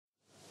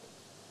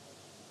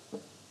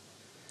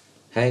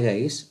Hi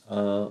guys,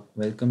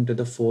 welcome to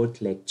the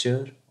fourth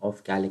lecture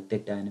of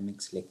Galactic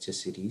Dynamics lecture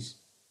series.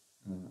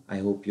 I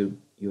hope you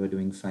are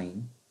doing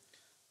fine.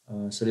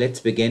 So let's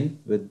begin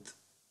with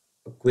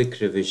a quick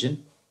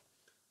revision.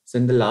 So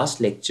in the last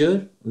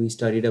lecture, we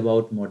studied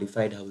about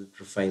modified Hubble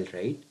profile,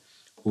 right?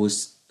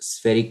 Whose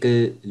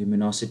spherical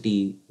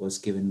luminosity was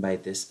given by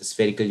this,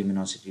 spherical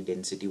luminosity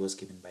density was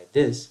given by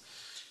this,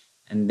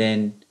 and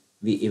then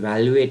we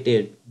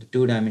evaluated the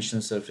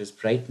two-dimensional surface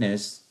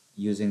brightness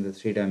using the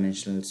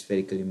three-dimensional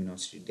spherical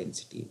luminosity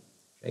density,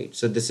 right?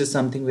 So this is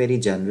something very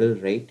general,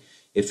 right?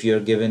 If you're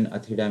given a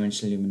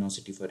three-dimensional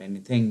luminosity for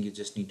anything, you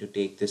just need to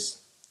take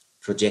this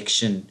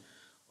projection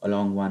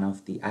along one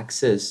of the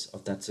axes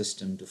of that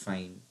system to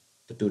find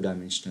the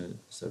two-dimensional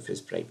surface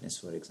brightness,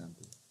 for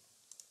example.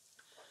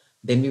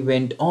 Then we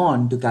went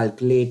on to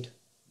calculate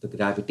the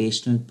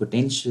gravitational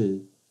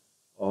potential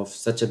of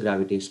such a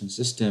gravitational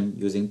system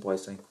using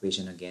Poisson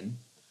equation again.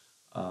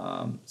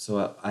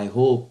 So I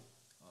hope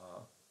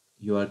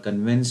you are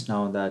convinced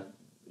now that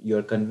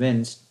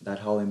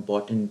how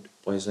important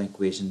Poisson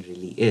equation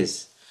really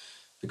is,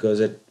 because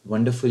it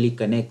wonderfully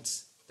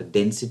connects the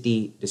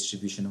density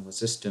distribution of a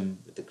system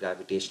with the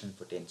gravitational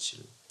potential,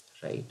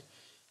 right?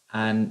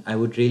 And I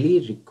would really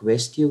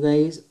request you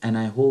guys, and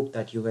I hope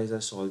that you guys are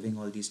solving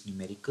all these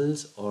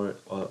numericals or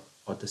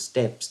the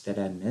steps that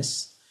I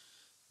miss,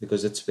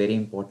 because it's very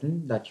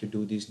important that you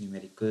do these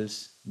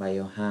numericals by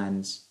your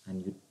hands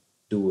and you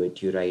do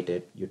it, you write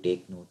it, you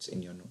take notes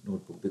in your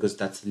notebook, because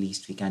that's the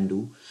least we can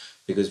do,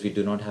 because we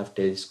do not have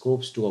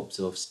telescopes to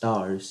observe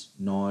stars,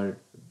 nor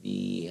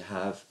we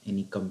have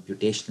any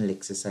computational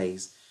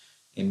exercise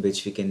in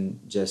which we can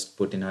just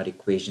put in our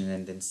equation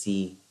and then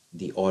see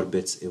the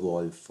orbits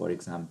evolve, for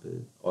example,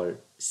 or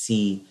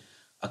see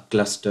a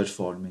cluster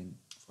forming,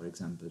 for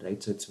example,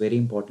 right? So it's very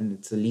important,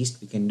 it's the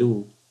least we can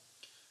do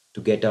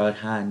to get our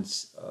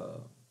hands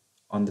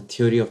on the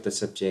theory of the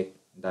subject,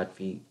 that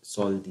we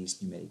solve these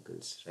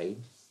numericals, right?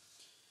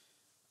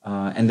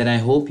 And then I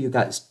hope you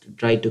guys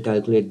tried to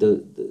calculate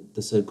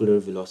the circular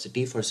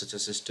velocity for such a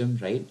system,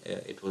 right?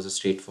 It was a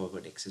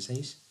straightforward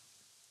exercise.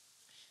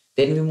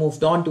 Then we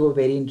moved on to a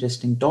very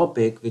interesting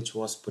topic, which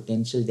was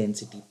potential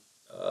density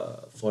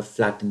for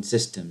flattened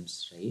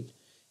systems, right?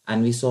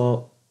 And we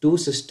saw two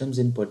systems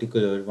in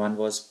particular. One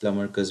was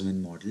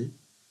Plummer-Kuzmin model.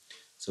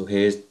 So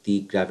here's the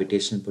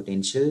gravitational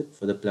potential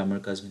for the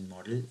Plummer-Kuzmin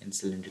model in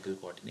cylindrical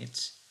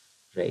coordinates,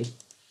 right?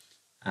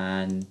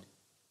 And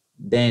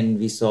then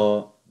we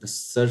saw the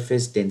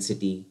surface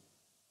density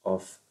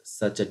of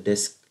such a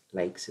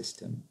disk-like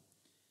system.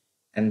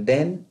 And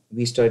then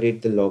we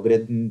studied the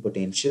logarithm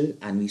potential,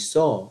 and we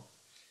saw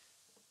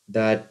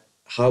that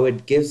how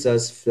it gives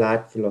us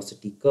flat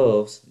velocity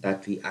curves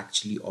that we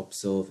actually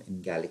observe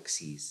in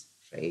galaxies,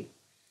 right?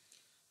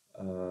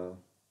 Uh,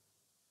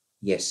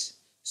 yes.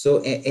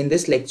 So in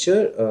this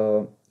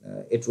lecture,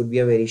 it would be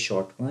a very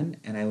short one,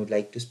 and I would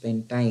like to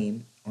spend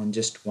time on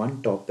just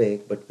one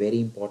topic, but very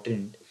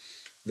important,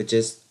 which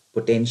is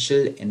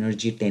potential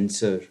energy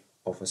tensor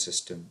of a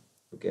system.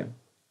 Okay.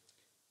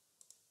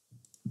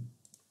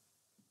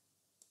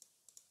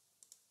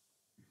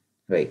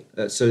 Right.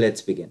 So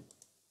let's begin.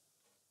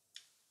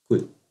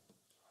 Cool.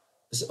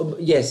 So,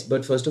 yes,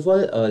 but first of all,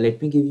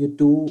 let me give you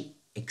two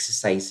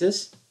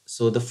exercises.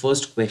 So the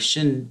first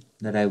question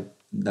that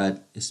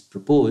is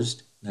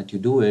proposed that you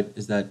do it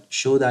is that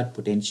show that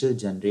potential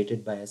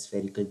generated by a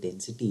spherical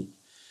density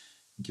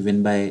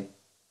given by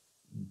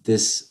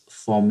this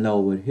formula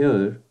over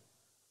here,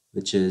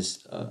 which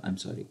is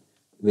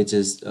which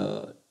is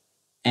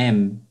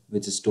m,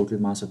 which is total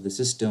mass of the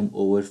system,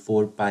 over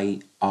 4 pi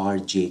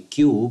rj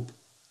cube,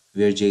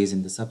 where j is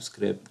in the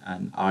subscript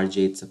and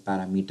rj is a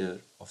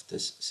parameter of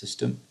this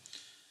system,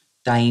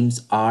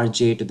 times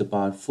rj to the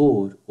power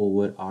 4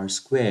 over r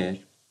square,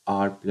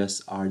 r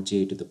plus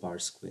rj to the power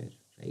square,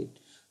 right?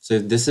 So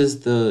if this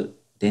is the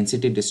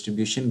density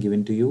distribution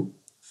given to you,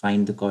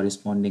 find the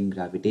corresponding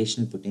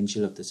gravitational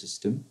potential of the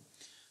system.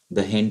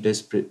 The hint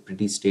is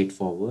pretty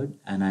straightforward,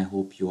 and I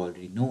hope you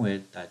already know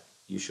it, that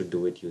you should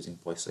do it using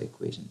Poisson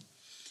equation.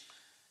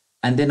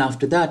 And then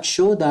after that,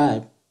 show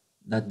that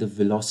the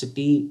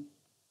velocity,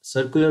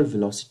 circular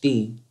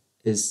velocity,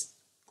 is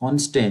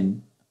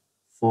constant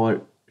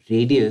for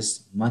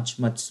radius much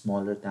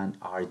smaller than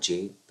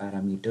rj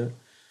parameter,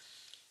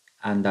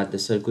 and that the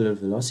circular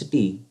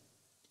velocity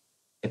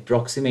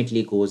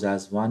approximately goes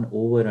as 1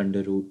 over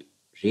under root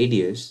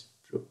radius,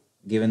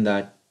 given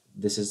that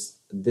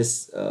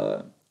this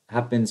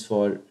happens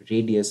for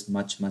radius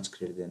much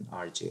greater than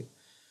rj.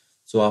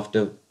 So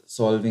after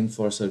solving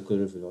for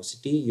circular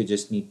velocity, you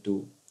just need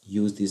to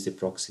use this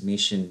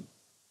approximation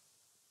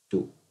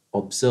to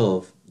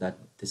observe that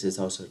this is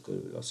how circular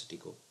velocity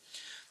go.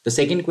 The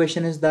second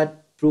question is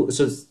that so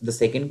the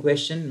second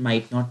question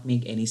might not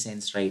make any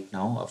sense right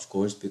now, of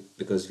course,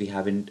 because we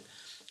haven't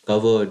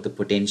covered the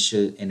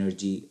potential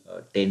energy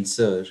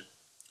tensor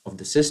of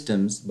the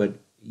systems, but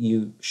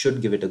you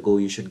should give it a go.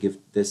 You should give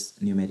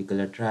this numerical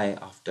a try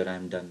after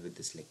I'm done with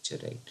this lecture,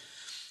 right?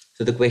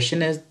 So the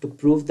question is to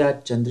prove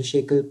that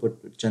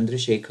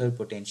Chandrasekhar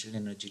potential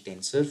energy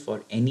tensor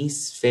for any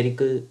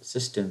spherical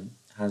system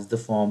has the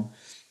form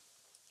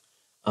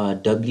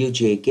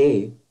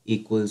Wjk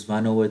equals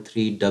 1 over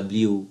 3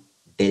 W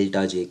delta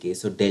Jk.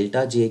 So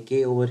delta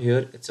Jk over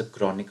here, it's a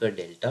Kronecker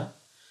delta.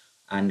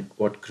 And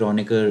what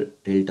Kronecker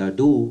delta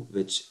do,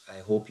 which I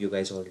hope you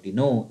guys already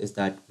know, is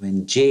that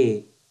when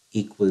J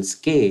equals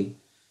K,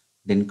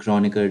 then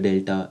Kronecker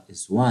delta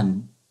is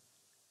 1.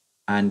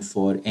 And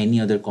for any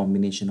other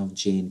combination of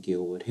J and K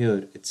over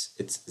here,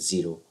 it's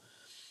 0.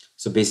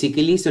 So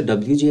basically, so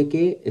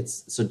WJK,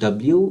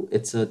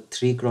 it's a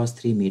 3 cross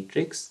 3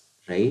 matrix,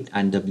 right?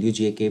 And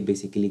WJK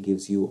basically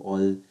gives you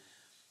all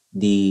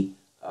the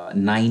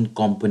 9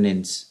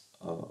 components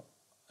or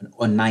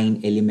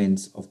 9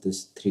 elements of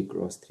this 3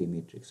 cross 3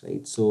 matrix,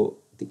 right? So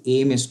the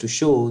aim is to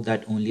show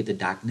that only the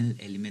diagonal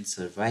elements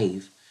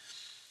survive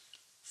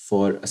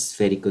for a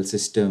spherical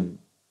system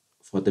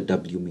for the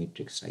W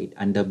matrix, right?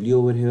 And W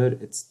over here,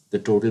 it's the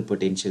total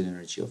potential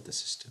energy of the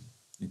system,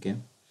 okay?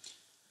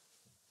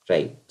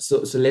 Right.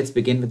 So let's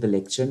begin with the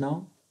lecture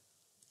now.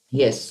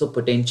 Yes, so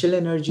potential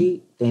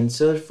energy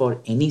tensor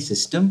for any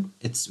system,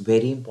 it's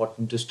very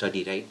important to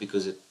study, right?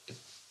 Because it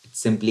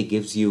simply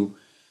gives you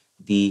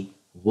the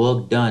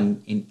work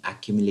done in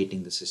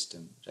accumulating the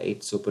system,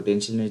 right? So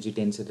potential energy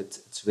tensor,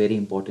 it's very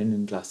important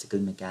in classical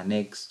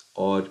mechanics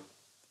or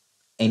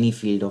any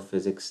field of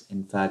physics.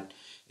 In fact,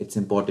 it's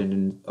important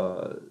in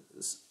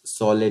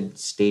solid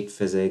state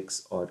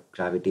physics or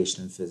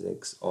gravitational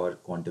physics or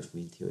quantum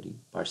field theory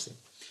per se.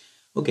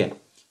 Okay,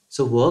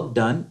 so work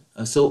done.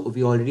 So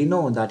we already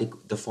know that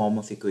the form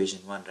of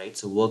equation 1, right?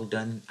 So work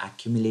done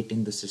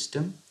accumulating the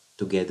system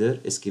together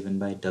is given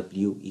by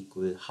W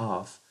equal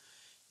half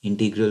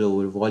integral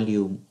over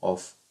volume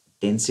of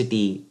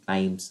density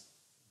times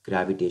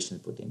gravitational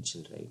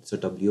potential, right? So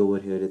W over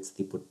here, it's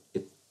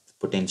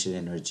potential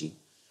energy,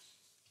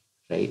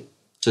 right?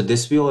 So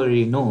this we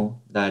already know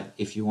that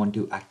if you want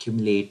to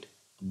accumulate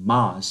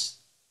mass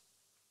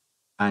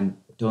and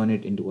turn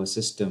it into a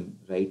system,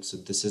 right? So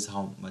this is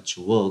how much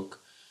work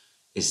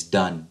is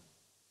done,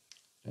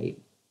 right?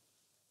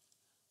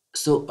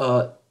 So,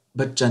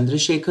 but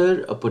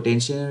Chandrasekhar, a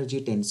potential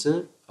energy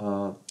tensor,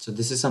 so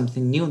this is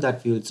something new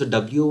that we will, so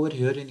W over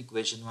here in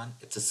equation 1,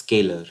 it's a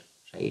scalar,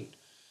 right?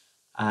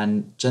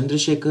 And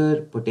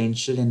Chandrasekhar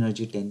potential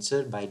energy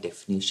tensor by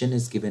definition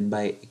is given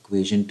by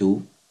equation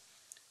 2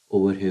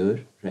 over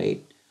here,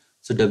 right?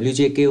 So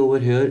WJK over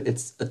here,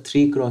 it's a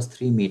 3 cross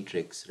 3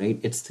 matrix, right?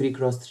 It's 3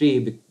 cross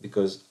 3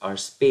 because our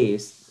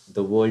space,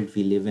 the world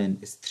we live in,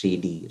 is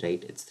 3D,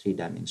 right? It's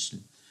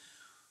 3-dimensional.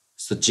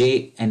 So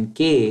J and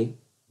K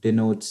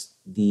denotes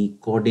the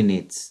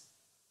coordinate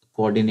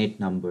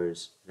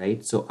numbers,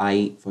 right? So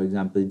I, for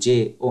example,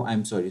 J, oh,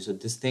 I'm sorry. So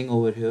this thing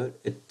over here,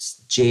 it's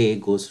J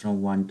goes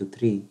from 1 to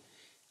 3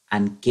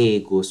 and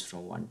K goes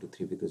from 1 to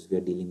 3 because we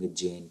are dealing with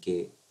J and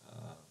K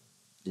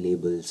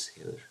labels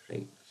here,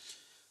 right?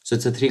 So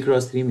it's a 3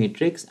 cross 3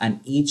 matrix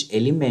and each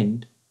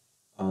element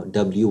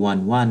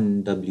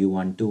W11,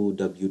 W12,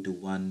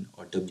 W21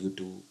 or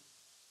W21,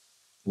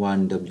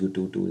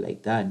 W22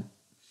 like that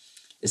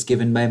is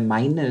given by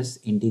minus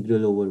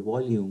integral over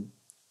volume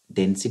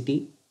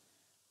density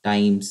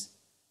times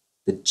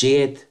the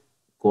jth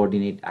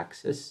coordinate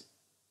axis,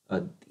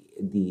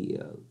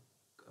 the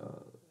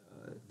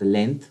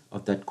length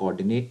of that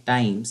coordinate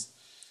times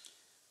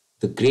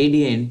the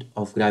gradient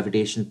of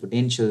gravitational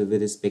potential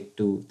with respect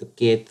to the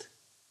kth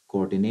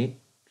coordinate,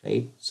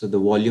 right? So the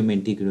volume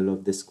integral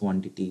of this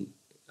quantity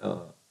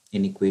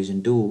in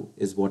equation 2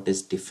 is what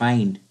is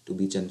defined to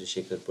be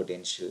Chandrasekhar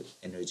potential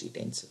energy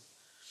tensor,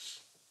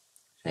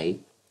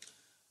 right?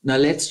 Now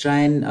let's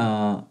try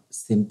and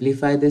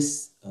simplify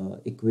this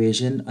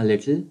equation a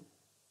little,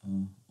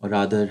 or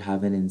rather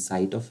have an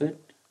insight of it.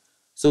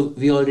 So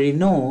we already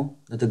know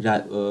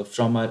that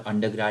from our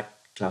undergrad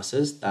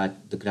classes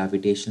that the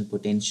gravitational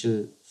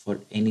potential for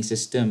any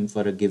system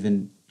for a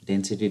given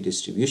density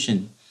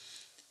distribution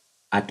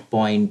at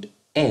point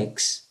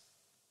x,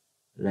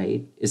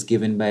 right, is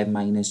given by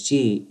minus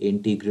g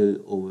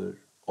integral over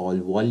all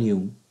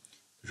volume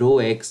rho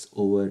x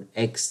over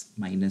x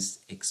minus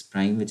x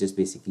prime, which is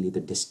basically the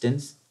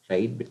distance,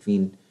 right,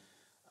 between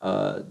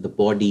the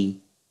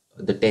body,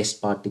 the test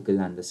particle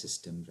and the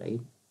system,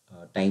 right,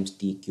 times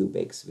d cube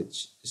x,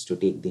 which is to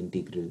take the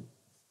integral,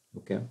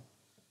 okay.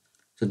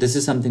 So this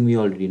is something we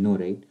already know,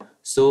 right?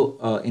 So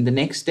in the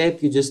next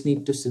step, you just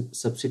need to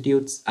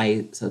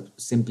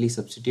simply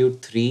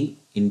substitute 3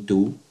 in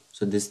 2.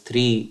 So this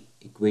 3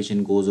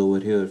 equation goes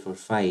over here for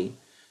 5,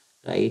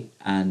 right?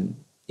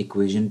 And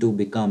equation 2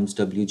 becomes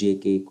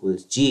Wjk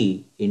equals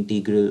g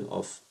integral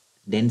of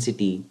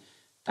density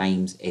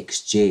times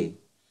xj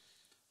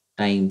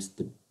times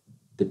the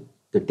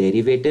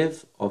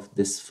derivative of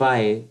this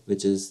phi,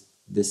 which is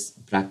this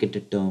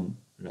bracketed term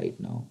right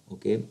now,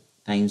 okay,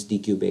 times d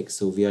cube x.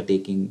 So we are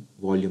taking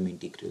volume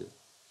integral,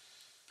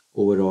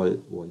 overall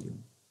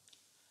volume.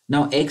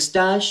 Now x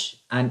dash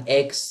and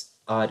x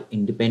are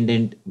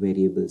independent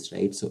variables,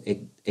 right? So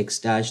x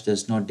dash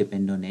does not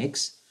depend on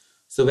x.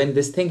 So when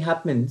this thing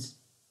happens,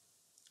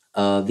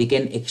 We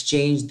can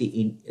exchange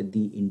the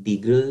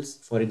integrals,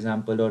 for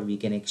example, or we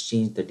can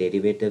exchange the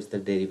derivatives. The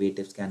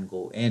derivatives can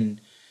go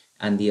in,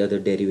 and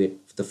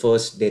the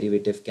first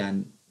derivative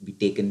can be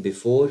taken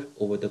before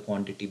over the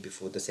quantity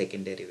before the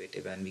second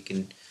derivative, and we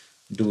can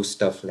do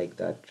stuff like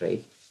that,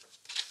 right?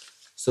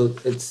 So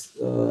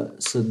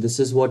so this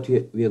is what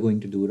we are going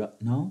to do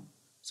now.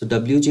 So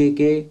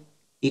wjk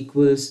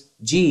equals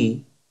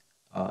g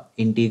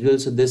integral.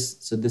 So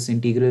this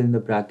integral in the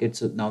bracket.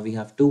 So now we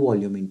have two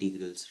volume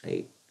integrals,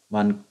 right?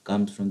 One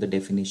comes from the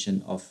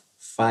definition of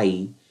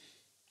phi,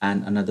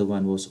 and another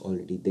one was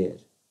already there,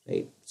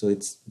 right? So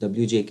it's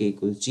wjk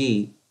equals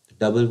g,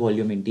 double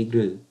volume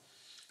integral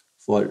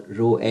for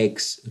rho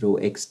x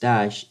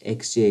dash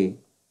xj.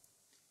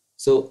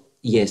 So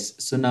yes,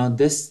 so now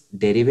this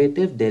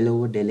derivative del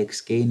over del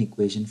xk in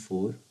equation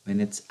 4, when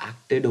it's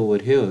acted over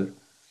here,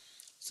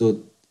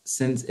 so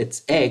since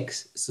it's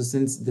x, so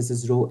since this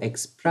is rho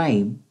x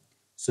prime,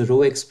 so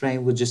rho x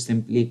prime would just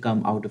simply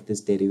come out of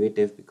this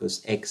derivative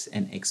because x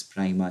and x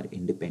prime are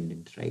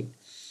independent, right?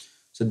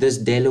 So this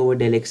del over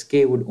del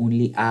xk would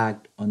only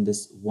act on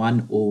this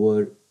 1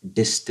 over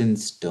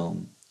distance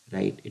term,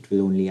 right? It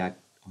will only act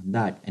on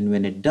that. And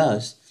when it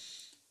does,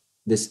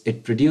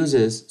 it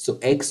produces, so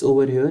x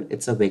over here,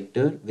 it's a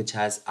vector which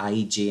has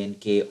I, j, and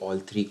k, all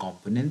three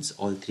components,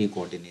 all three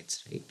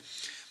coordinates, right?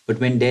 But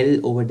when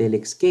del over del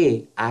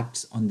xk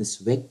acts on this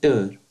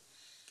vector,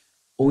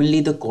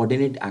 only the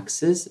coordinate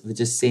axis, which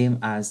is same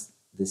as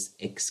this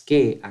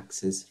xk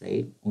axis,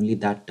 right? Only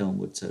that term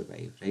would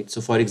survive, right?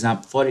 So for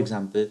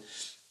example,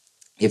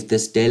 if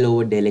this del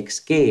over del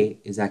xk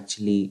is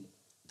actually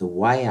the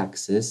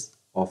y-axis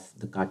of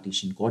the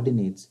Cartesian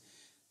coordinates,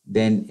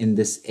 then in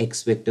this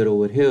x vector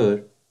over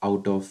here,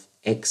 out of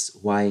x,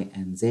 y,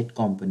 and z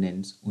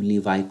components, only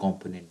y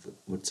component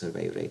would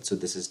survive, right? So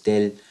this is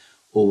del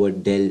over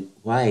del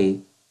y,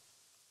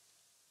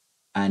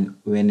 and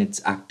when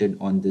it's acted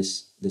on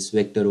this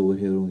vector over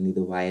here, only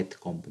the yth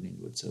component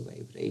would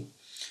survive, right?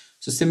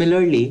 So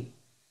similarly,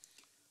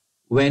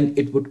 when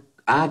it would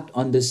act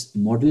on this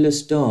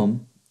modulus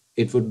term,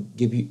 it would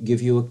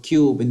give you a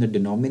cube in the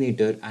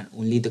denominator, and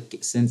only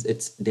since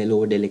it's del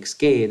over del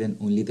xk, then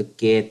only the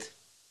kth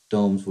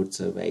terms would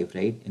survive,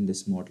 right, in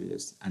this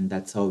modulus. And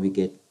that's how we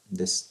get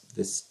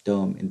this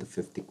term in the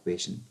fifth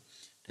equation,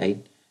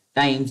 right?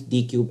 Times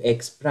d cube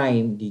x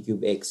prime d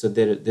cube x. So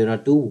there are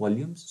two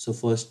volumes. So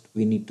first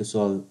we need to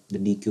solve the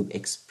d cube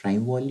x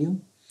prime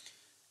volume,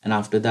 and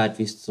after that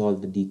we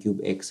solve the d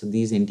cube x. So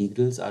these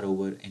integrals are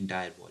over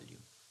entire volume.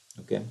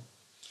 Okay.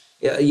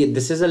 Yeah,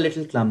 this is a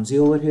little clumsy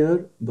over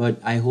here, but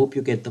I hope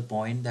you get the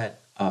point that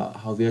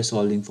how we are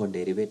solving for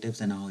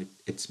derivatives and how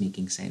it's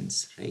making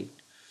sense, right?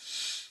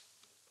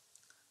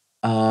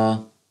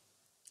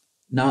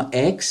 Now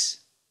x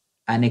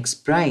and x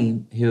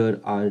prime here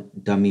are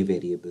dummy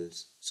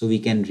variables, so we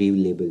can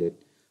relabel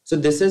it. So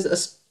this is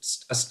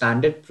a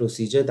standard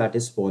procedure that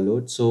is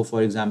followed. So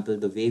for example,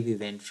 the way we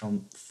went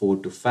from 4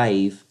 to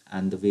 5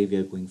 and the way we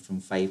are going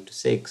from 5 to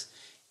 6,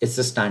 it's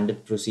a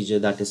standard procedure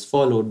that is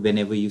followed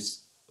whenever you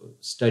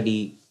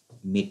study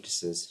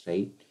matrices,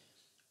 right?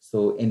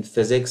 So in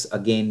physics,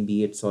 again,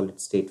 be it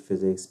solid state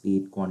physics, be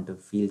it quantum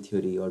field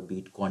theory, or be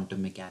it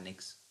quantum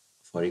mechanics,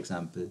 for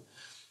example,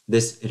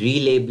 this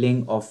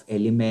relabeling of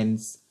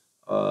elements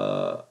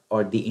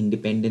or the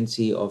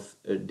independency of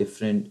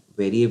different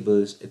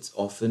variables, it's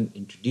often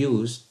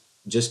introduced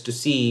just to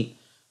see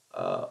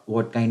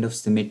what kind of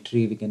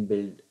symmetry we can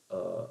build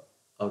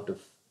out of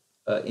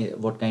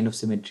what kind of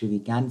symmetry we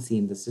can see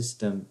in the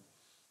system,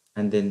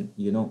 and then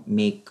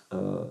make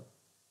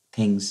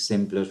things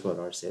simpler for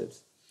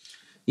ourselves.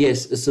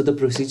 Yes, so the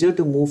procedure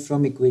to move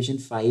from equation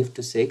 5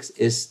 to 6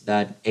 is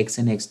that x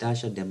and x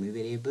dash are dummy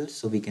variables,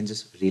 so we can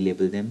just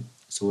relabel them.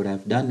 So what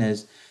I've done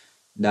is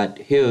that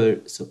here,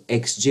 so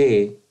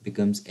xj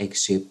becomes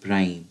xj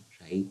prime,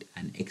 right?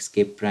 And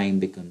xk prime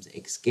becomes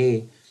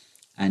xk,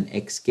 and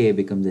xk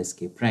becomes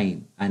sk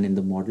prime. And in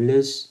the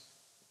modulus,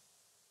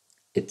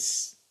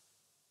 it's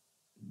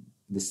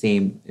the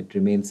same, it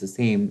remains the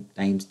same,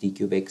 times d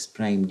cube x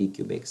prime d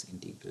cube x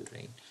integral,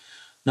 right?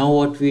 Now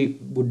what we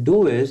would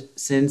do is,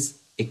 since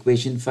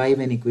equation 5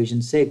 and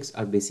equation 6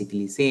 are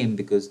basically same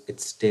because it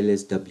still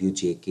is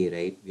wjk,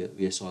 right?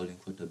 We are solving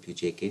for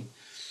wjk.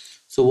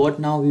 So what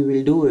now we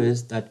will do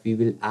is that we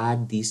will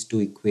add these two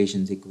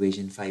equations,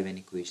 equation 5 and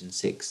equation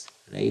 6,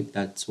 right?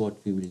 That's what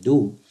we will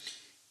do.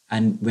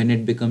 And when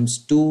it becomes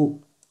 2,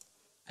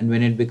 on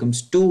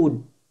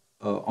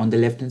the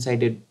left hand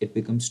side, it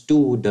becomes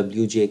 2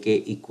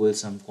 wjk equals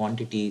some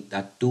quantity,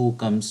 that 2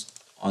 comes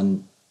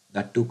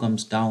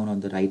down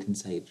on the right hand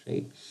side,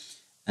 right?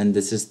 And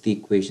this is the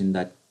equation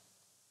that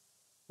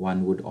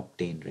one would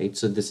obtain, right?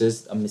 So this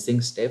is a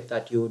missing step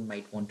that you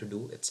might want to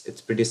do.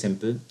 It's pretty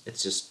simple.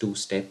 It's just 2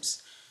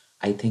 steps.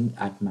 I think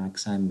at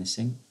max I'm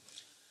missing.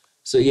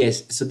 So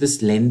yes, so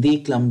this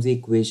lengthy, clumsy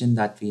equation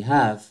that we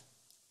have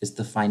is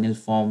the final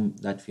form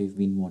that we've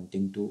been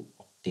wanting to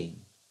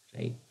obtain,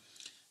 right?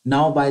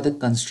 Now by the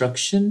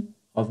construction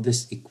of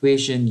this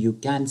equation, you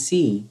can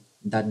see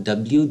that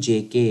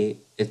wjk,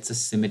 it's a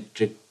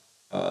symmetric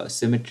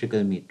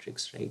symmetrical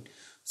matrix, right?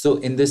 So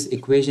in this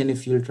equation,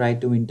 if you'll try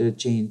to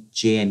interchange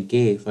J and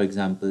K, for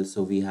example,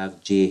 so we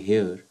have J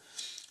here.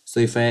 So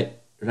if I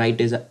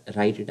write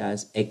it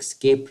as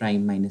xk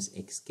prime minus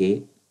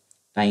xk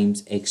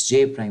times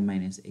xj prime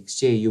minus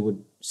xj, you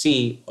would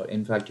see, or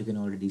in fact you can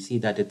already see,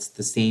 that it's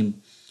the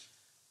same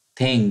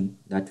thing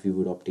that we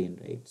would obtain,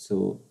 right?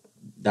 So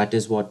that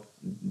is what,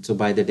 so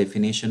by the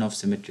definition of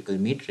symmetrical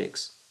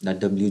matrix, that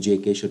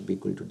wjk should be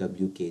equal to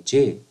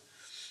wkj,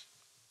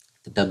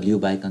 the w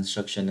by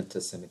construction, it's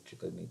a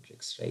symmetrical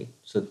matrix, right?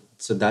 So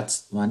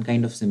that's one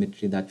kind of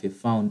symmetry that we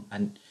found.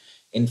 And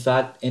in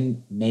fact,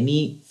 in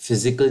many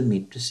physical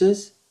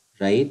matrices,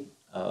 right,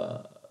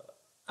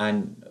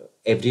 and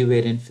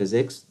everywhere in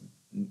physics,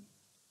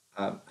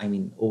 I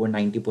mean, over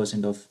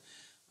 90%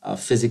 of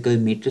physical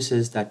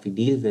matrices that we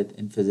deal with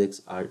in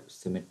physics are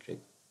symmetric,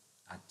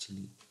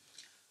 actually.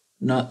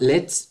 Now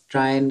let's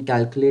try and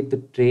calculate the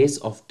trace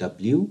of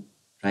W,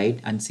 right,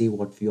 and see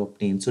what we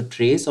obtain. So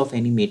trace of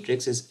any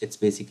matrix is, it's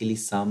basically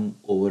sum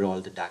over all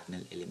the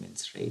diagonal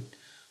elements, right?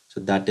 So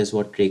that is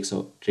what trace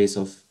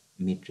of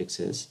matrix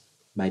is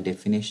by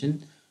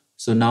definition.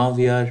 So now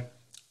we are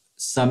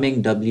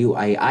summing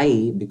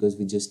Wii because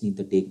we just need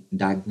the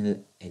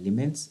diagonal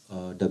elements,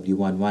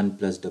 W11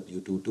 plus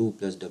W22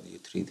 plus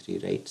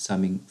W33, right?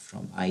 Summing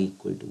from I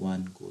equal to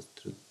 1 goes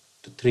through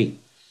to 3.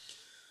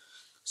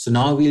 So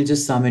now we'll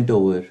just sum it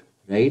over,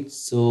 right?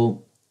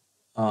 So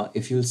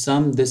if you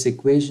sum this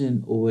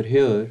equation over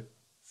here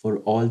for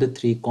all the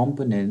three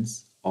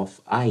components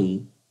of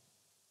I,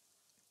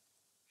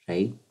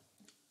 right?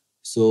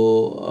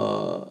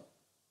 So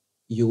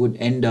you would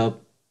end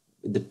up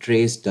with the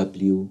trace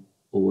W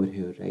over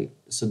here, right?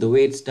 So the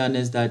way it's done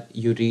is that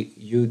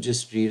you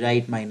just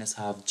rewrite minus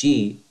half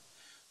G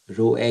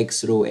rho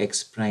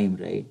x prime,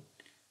 right?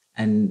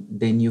 And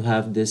then you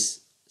have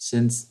this,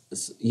 since,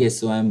 yes,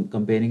 so I'm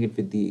comparing it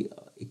with the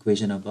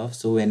equation above.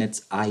 So when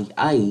it's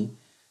I,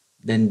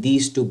 then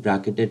these two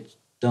bracketed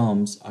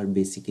terms are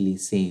basically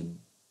same,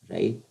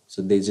 right?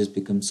 So they just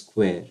become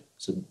square.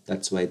 So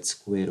that's why it's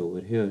square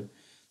over here.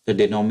 The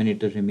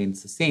denominator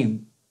remains the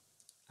same,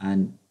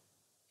 and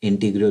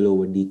integral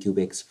over d cube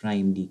x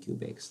prime d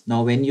cube x.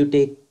 Now when you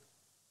take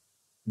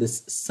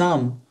this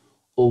sum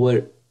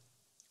over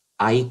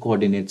I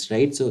coordinates,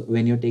 right? So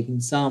when you're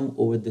taking sum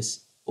over this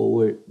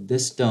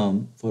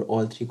term for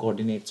all three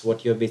coordinates,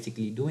 what you're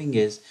basically doing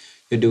is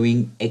you're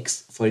doing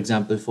x, for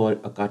example, for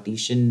a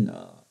Cartesian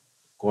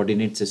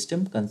coordinate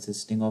system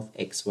consisting of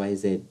x, y,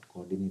 z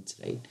coordinates,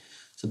 right?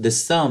 So the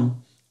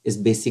sum is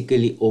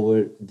basically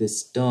over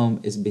this term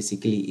is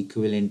basically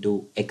equivalent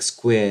to x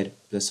square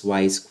plus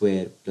y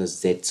square plus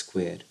z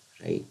square,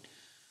 right?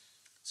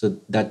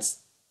 So that's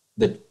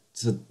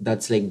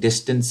like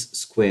distance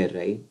square,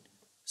 right?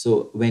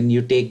 So when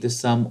you take the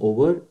sum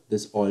over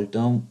this all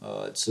term,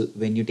 so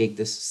when you take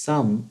this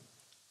sum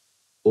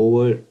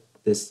over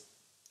this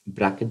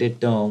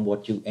bracketed term,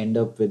 what you end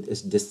up with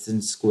is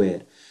distance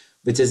square,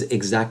 which is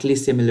exactly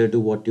similar to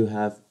what you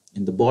have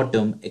in the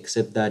bottom,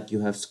 except that you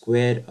have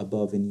square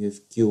above and you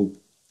have cube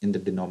in the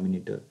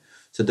denominator.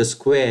 So the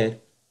square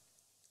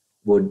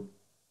would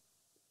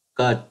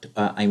cut,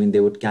 they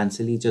would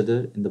cancel each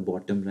other in the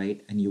bottom,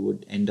 right? And you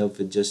would end up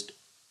with just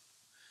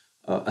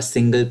a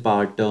single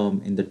part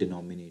term in the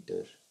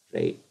denominator,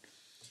 right?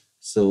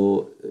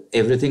 So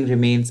everything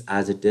remains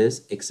as it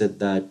is, except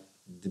that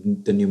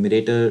the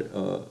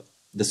numerator,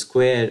 the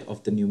square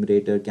of the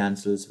numerator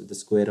cancels with the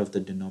square of the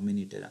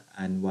denominator,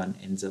 and one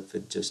ends up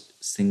with just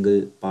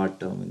single part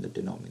term in the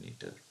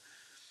denominator,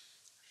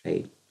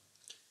 right?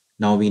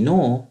 Now we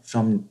know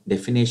from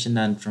definition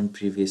and from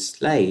previous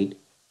slide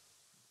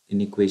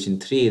in equation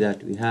 3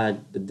 that we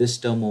had that this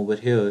term over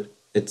here,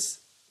 it's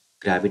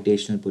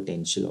gravitational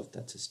potential of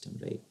that system,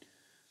 right?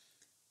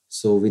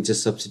 So we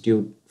just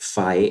substitute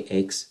phi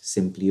x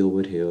simply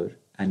over here,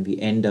 and we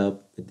end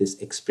up with this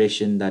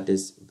expression that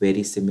is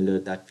very similar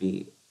that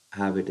we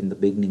have it in the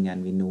beginning,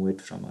 and we know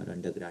it from our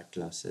undergrad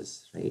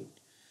classes, right?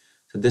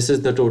 So this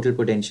is the total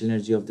potential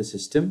energy of the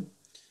system.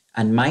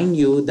 And mind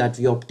you that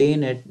we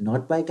obtain it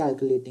not by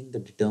calculating the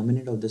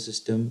determinant of the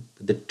system,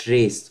 but the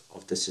trace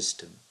of the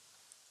system,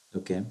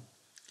 okay?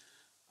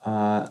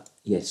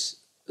 Yes,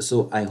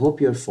 so I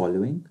hope you're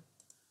following.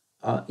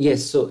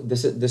 Yes, so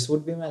this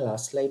would be my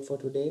last slide for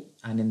today,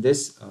 and in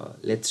this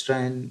let's try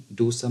and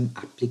do some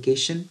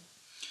application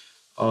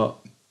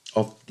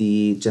of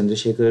the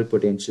Chandrasekhar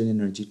potential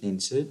energy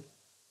tensor,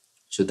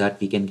 so that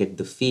we can get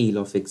the feel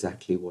of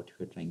exactly what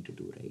we're trying to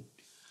do, right?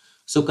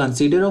 So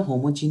consider a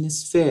homogeneous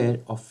sphere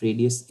of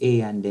radius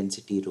a and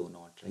density rho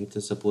naught, right? So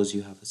suppose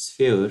you have a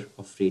sphere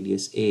of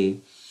radius a,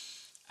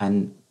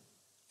 and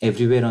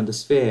everywhere on the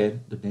sphere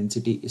the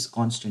density is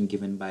constant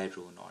given by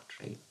rho naught,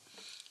 right?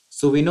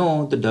 So we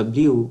know the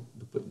W,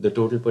 the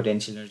total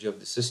potential energy of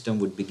the system,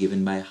 would be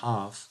given by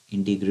half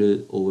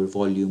integral over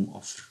volume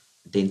of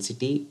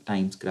density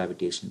times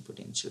gravitational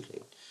potential,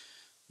 right?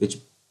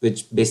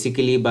 Which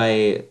basically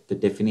by the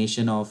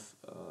definition of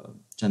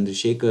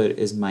Chandrasekhar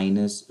is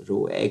minus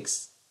rho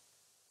x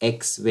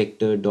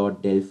vector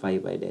dot del phi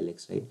by del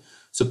x, right?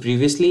 So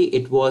previously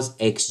it was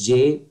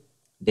xj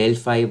del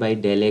phi by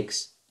del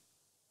x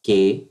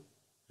k,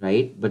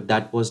 right? But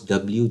that was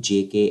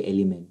wjk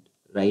element.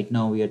 Right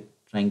now we are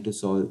trying to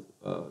solve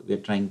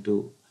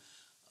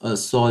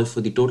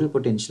for the total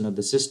potential of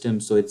the system.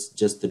 So it's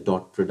just the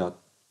dot product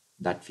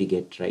that we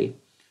get, right?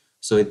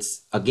 So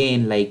it's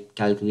again like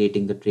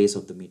calculating the trace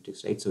of the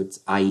matrix, right? So it's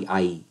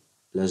II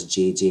plus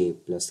JJ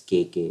plus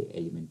KK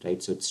element,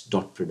 right? So it's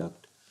dot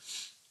product.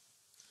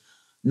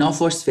 Now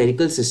for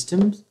spherical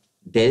systems,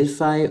 del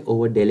phi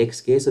over del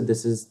xk, so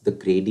this is the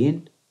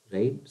gradient,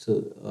 right?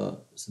 So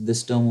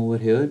this term over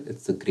here,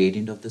 it's the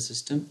gradient of the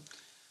system.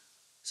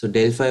 So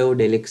del phi over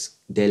del x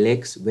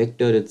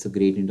vector, it's the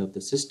gradient of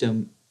the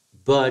system.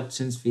 But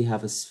since we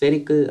have a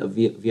spherical,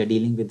 we are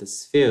dealing with a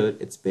sphere,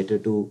 it's better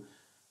to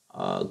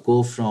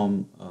go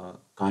from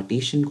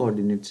Cartesian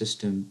coordinate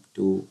system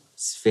to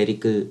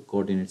spherical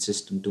coordinate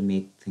system to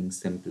make things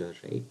simpler,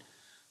 right?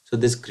 So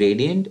this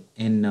gradient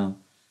in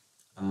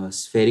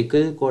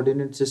spherical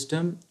coordinate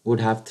system would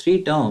have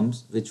three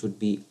terms, which would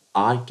be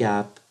r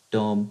cap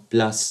term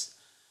plus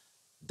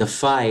the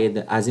phi,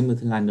 the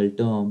azimuthal angle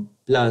term,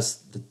 plus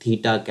the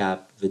theta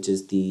cap, which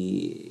is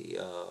the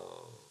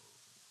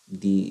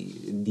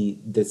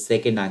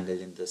second angle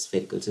in the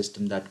spherical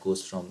system that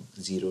goes from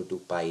 0 to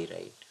pi,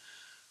 right?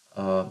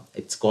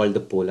 It's called the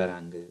polar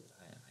angle,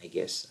 I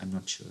guess. I'm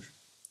not sure.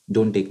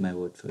 Don't take my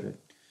word for it.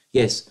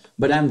 Yes,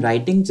 but I'm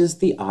writing just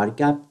the r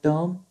cap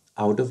term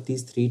out of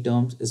these three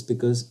terms is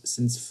because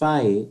since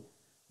phi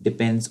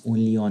depends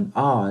only on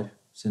r,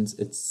 since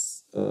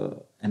it's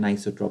an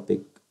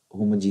isotropic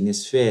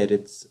homogeneous sphere,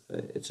 it's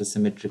a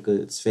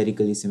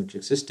spherically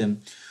symmetric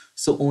system.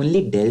 So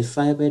only del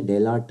phi by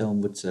del r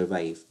term would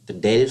survive. The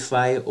del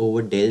phi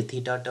over del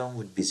theta term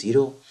would be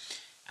 0,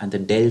 and the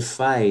del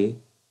phi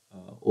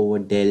over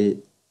del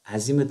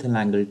azimuthal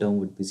angle term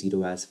would be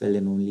 0 as well,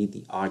 and only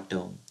the r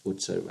term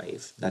would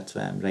survive. That's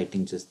why I'm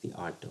writing just the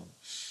r term.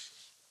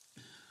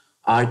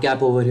 R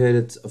cap over here,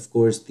 it's of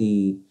course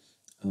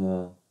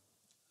uh,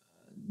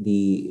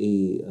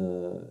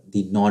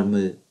 the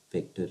normal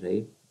vector,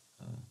 right,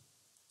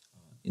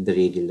 in the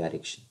radial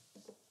direction.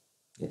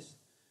 Yes.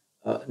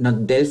 Now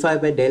del phi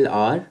by del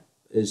r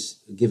is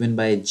given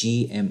by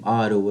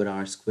gmr over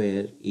r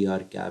square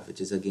er cap,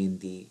 which is again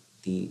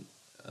the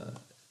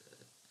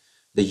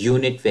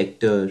unit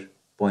vector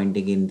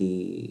pointing in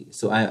the.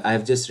 So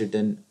I've just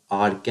written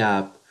r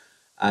cap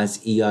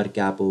as er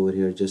cap over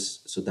here,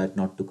 just so that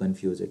not to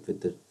confuse it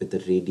with the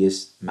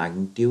radius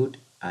magnitude,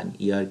 and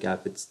er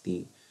cap, it's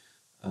the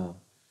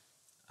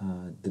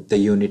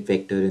unit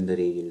vector in the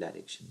radial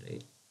direction,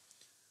 right?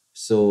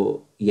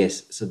 So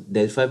yes, so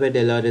del phi by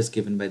del r is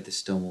given by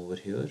this term over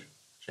here,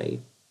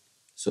 right?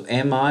 So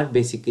mr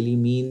basically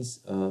means,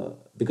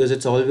 because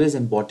it's always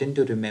important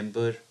to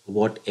remember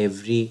what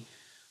every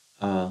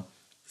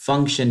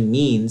function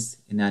means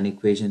in an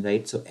equation,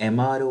 right? So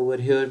mr over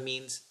here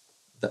means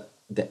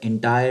the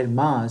entire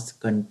mass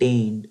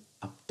contained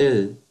up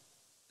till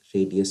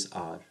radius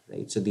r,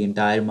 right? So the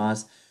entire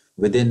mass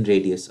within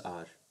radius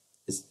r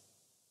is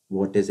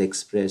what is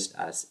expressed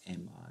as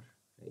mr,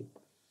 right?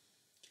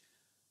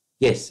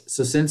 Yes,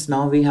 so since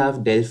now we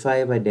have del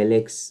phi by del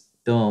x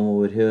term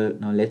over here,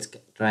 now let's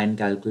try and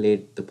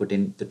calculate the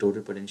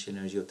total potential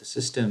energy of the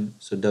system.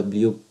 So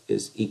W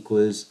is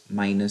equals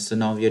minus, so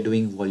now we are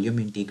doing volume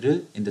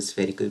integral in the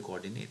spherical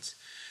coordinates,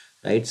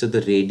 right? So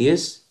the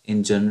radius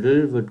in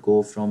general would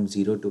go from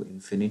 0 to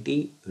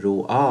infinity,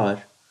 rho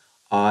r,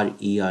 r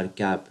e r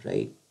cap,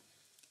 right?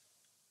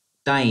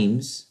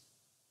 Times,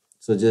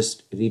 so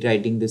just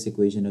rewriting this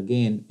equation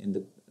again in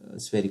the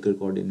spherical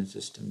coordinate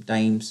system,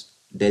 times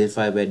del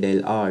phi by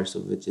del r, so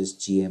which is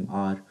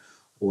gmr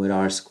over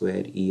r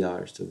square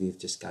er. So we've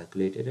just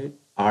calculated it.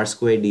 R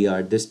square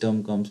dr, this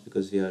term comes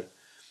because we are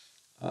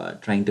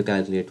trying to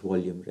calculate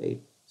volume,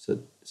 right? So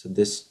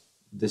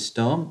this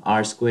term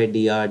r square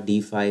dr d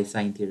phi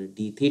sine theta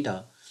d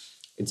theta,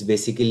 it's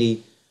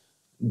basically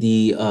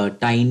the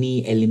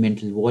tiny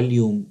elemental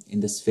volume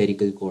in the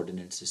spherical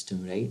coordinate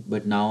system, right?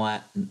 But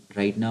now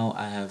right now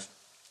I have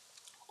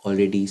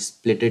already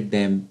splitted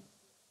them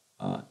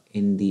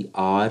in the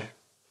r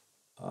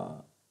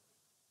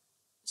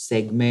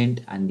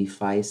segment and the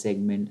phi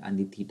segment and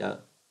the theta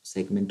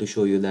segment to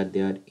show you that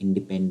they are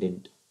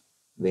independent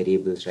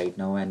variables right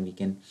now, and we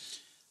can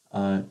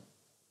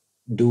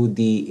do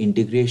the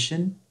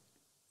integration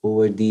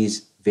over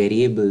these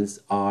variables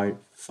r,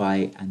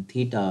 phi and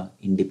theta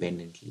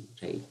independently,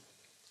 right?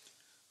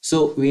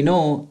 So we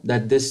know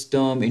that this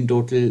term in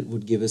total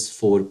would give us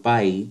 4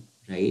 pi,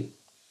 right?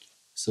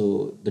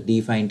 So the d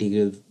phi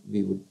integral,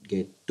 we would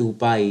get 2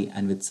 pi,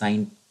 and with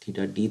sine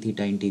theta d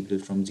theta integral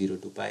from 0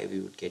 to pi, we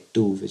would get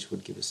 2, which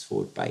would give us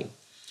 4 pi.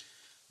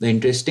 The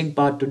interesting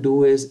part to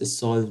do is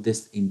solve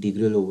this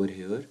integral over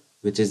here,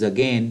 which is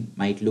again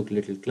might look a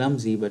little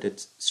clumsy, but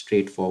it's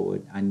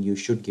straightforward and you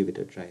should give it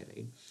a try,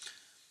 right?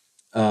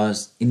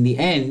 In the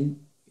end,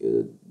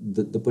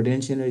 the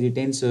potential energy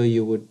tensor,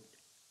 you would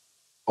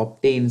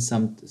obtain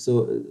some,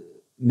 so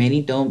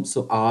many terms,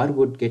 so r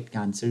would get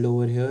cancelled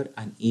over here,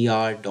 and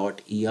er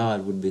dot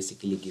er would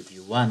basically give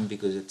you 1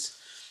 because it's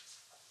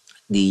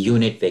the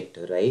unit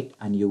vector, right?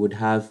 And you would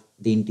have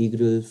the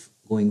integral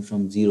going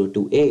from 0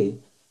 to a,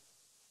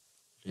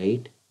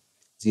 right?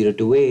 0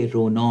 to a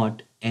rho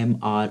naught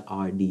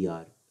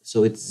mr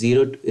So it's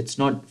it's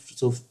not,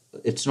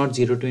 it's not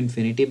 0 to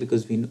infinity,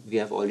 because we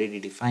have already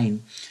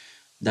defined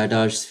that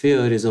our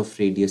sphere is of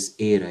radius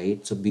a,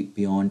 right? So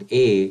beyond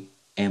a,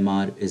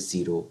 mr is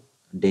 0,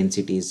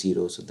 density is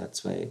 0, so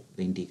that's why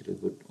the integral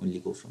would only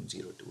go from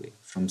 0 to a,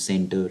 from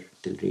center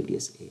till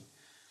radius a.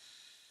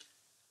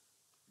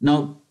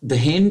 Now the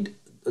hint,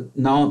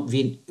 now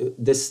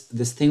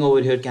this thing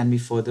over here can be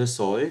further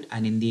solved,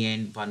 and in the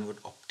end one would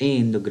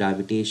obtain the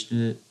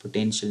gravitational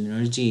potential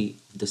energy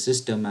of the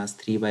system as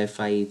 3 by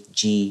 5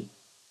 g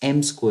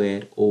m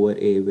square over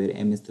a, where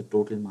m is the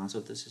total mass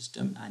of the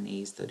system and a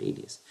is the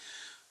radius.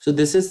 So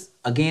this is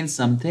again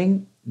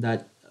something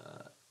that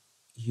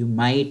you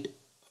might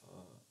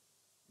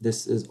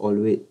this is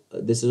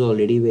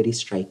already very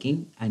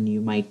striking, and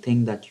you might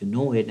think that you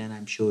know it, and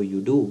I'm sure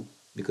you do,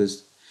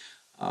 because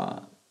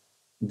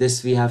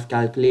this we have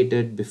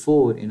calculated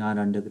before in our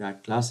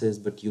undergrad classes,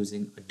 but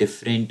using a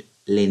different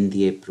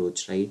lengthy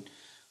approach, right?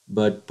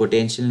 But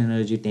potential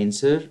energy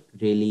tensor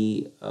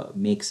really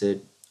makes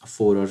it a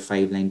 4 or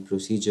 5 line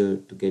procedure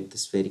to get the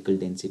spherical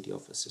density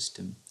of a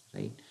system,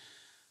 right?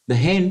 The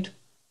hint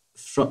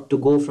to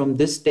go from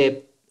this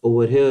step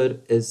over here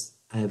is,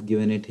 I have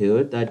given it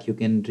here, that you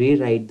can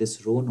rewrite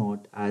this rho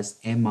naught as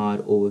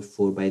mr over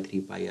 4 by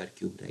 3 pi r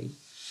cube, right?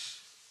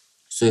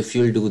 So if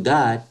you'll do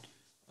that,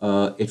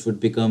 it would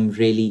become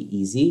really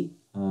easy.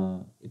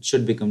 It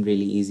should become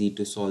really easy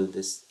to solve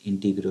this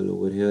integral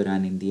over here,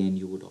 and in the end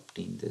you would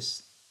obtain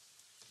this,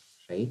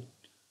 right?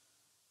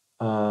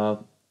 Uh,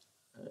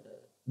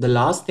 the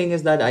last thing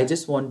is that I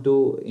just want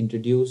to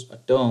introduce a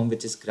term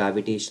which is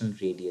gravitational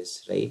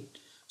radius, right?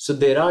 So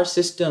there are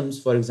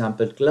systems, for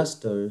example,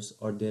 clusters,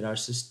 or there are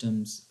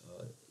systems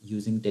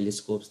using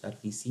telescopes that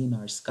we see in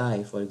our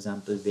sky, for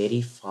example,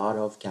 very far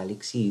off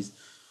galaxies,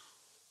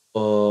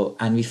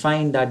 and we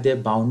find that their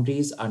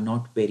boundaries are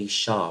not very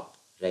sharp,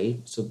 right?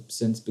 So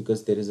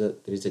because there is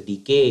a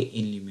decay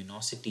in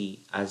luminosity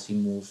as we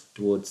move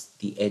towards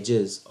the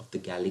edges of the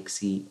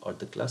galaxy or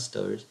the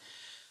clusters,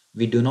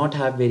 we do not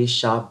have very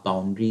sharp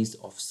boundaries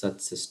of such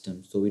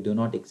systems. So we do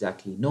not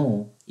exactly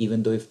know,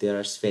 even though if there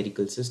are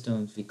spherical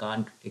systems, we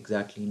can't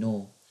exactly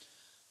know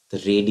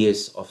the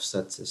radius of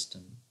such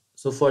system.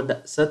 So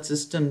for such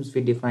systems,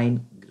 we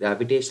define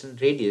gravitational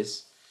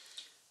radius,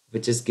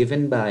 which is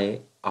given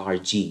by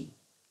Rg,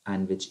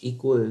 and which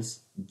equals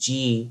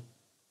g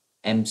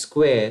m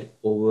square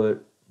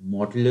over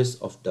modulus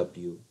of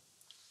W,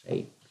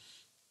 right?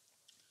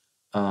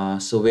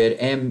 So where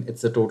m,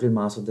 it's the total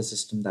mass of the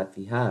system that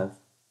we have,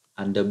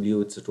 and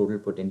W, it's the total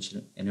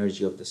potential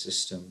energy of the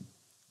system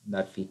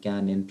that we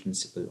can in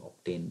principle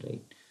obtain,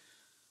 right?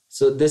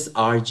 So this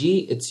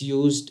Rg, it's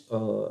used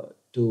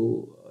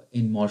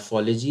in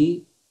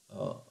morphology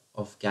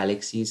of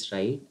galaxies,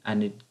 right?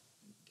 And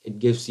it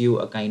gives you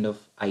a kind of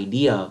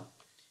idea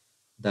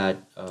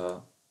that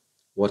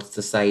what's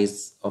the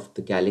size of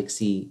the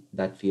galaxy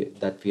that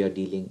we are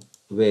dealing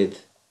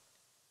with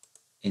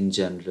in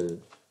general,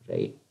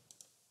 right?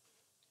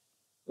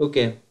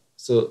 Okay,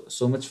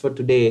 so much for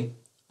today.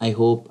 I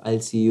hope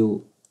I'll see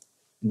you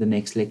in the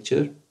next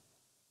lecture.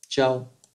 Ciao.